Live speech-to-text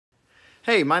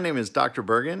Hey, my name is Dr.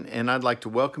 Bergen, and I'd like to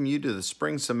welcome you to the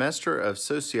spring semester of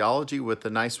Sociology with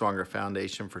the Niswonger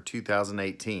Foundation for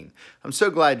 2018. I'm so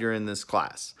glad you're in this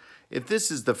class. If this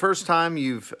is the first time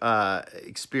you've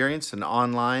experienced an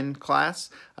online class,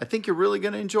 I think you're really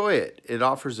going to enjoy it. It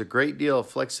offers a great deal of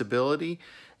flexibility,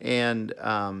 and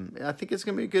I think it's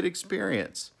going to be a good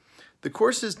experience. The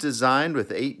course is designed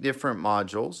with 8 different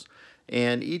modules,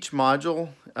 and each module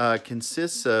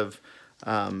consists of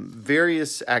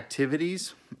various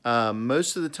activities.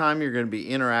 Most of the time you're going to be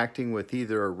interacting with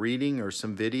either a reading or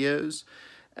some videos,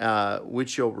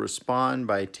 which you'll respond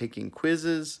by taking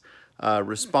quizzes,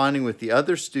 responding with the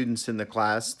other students in the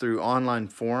class through online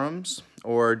forums,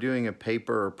 or doing a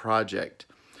paper or project.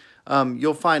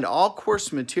 You'll find all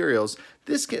course materials.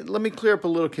 Let me clear up a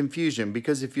little confusion,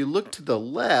 because if you look to the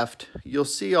left, you'll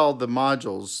see all the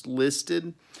modules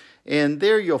listed, and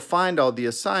there you'll find all the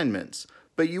assignments.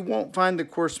 But you won't find the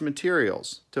course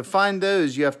materials. To find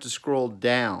those, you have to scroll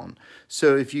down.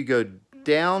 So if you go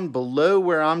down below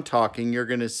where I'm talking, you're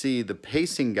going to see the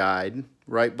pacing guide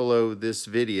right below this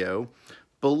video.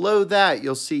 Below that,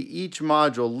 you'll see each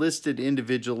module listed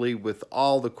individually with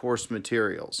all the course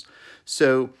materials.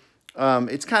 So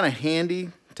it's kind of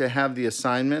handy to have the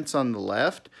assignments on the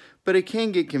left, but it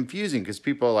can get confusing because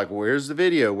people are like, where's the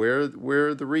video? Where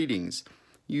are the readings?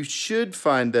 You should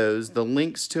find those. The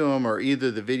links to them are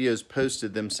either the videos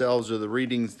posted themselves or the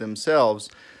readings themselves,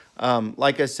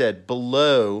 like I said,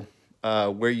 below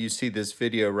where you see this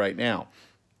video right now.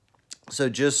 So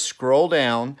just scroll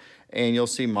down and you'll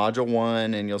see Module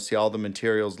 1 and you'll see all the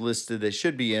materials listed. They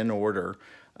should be in order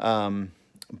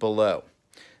below.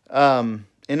 And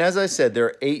as I said, there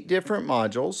are 8 different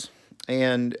modules.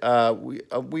 And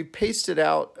we pasted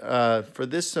out for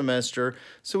this semester,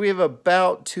 so we have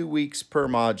about 2 weeks per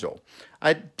module.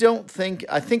 I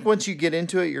think once you get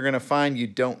into it, you're going to find you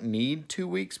don't need 2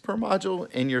 weeks per module,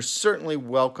 and you're certainly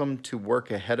welcome to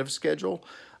work ahead of schedule.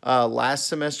 Last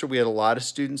semester, we had a lot of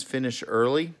students finish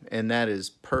early, and that is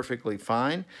perfectly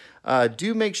fine.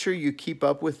 Do make sure you keep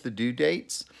up with the due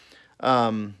dates.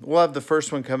 We'll have the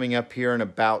first one coming up here in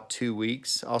about 2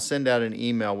 weeks. I'll send out an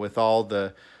email with all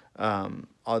the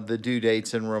due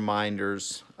dates and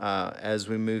reminders as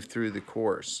we move through the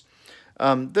course.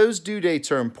 Those due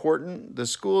dates are important. The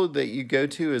school that you go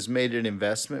to has made an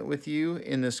investment with you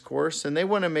in this course, and they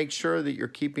want to make sure that you're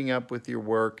keeping up with your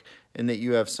work and that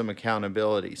you have some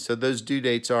accountability. So those due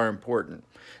dates are important.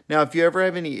 Now, if you ever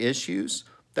have any issues,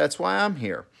 that's why I'm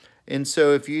here. And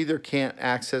so if you either can't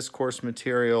access course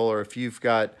material, or if you've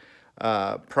got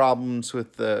problems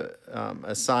with the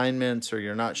assignments, or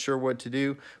you're not sure what to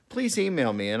do, please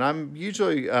email me, and I'm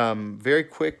usually very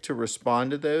quick to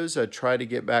respond to those. I try to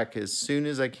get back as soon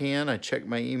as I can. I check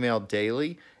my email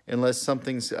daily unless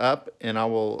something's up, and I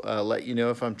will let you know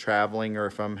if I'm traveling or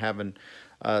if I'm having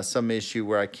some issue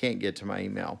where I can't get to my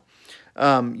email.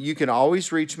 You can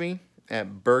always reach me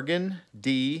at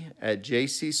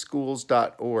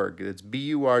burgind@jcschools.org. That's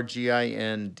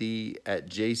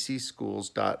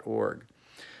burgind@jcschools.org.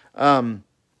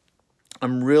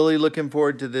 I'm really looking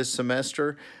forward to this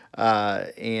semester,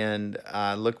 and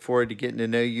I look forward to getting to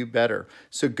know you better.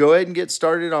 So go ahead and get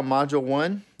started on Module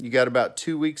 1. You got about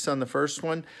 2 weeks on the first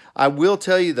one. I will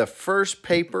tell you the first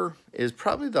paper is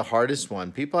probably the hardest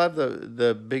one. People have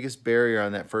the biggest barrier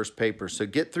on that first paper. So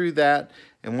get through that,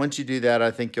 and once you do that,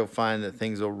 I think you'll find that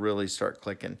things will really start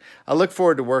clicking. I look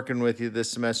forward to working with you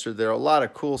this semester. There are a lot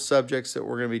of cool subjects that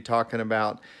we're going to be talking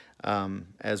about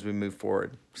as we move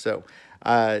forward. So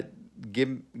go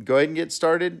ahead and get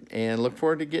started, and look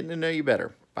forward to getting to know you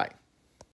better.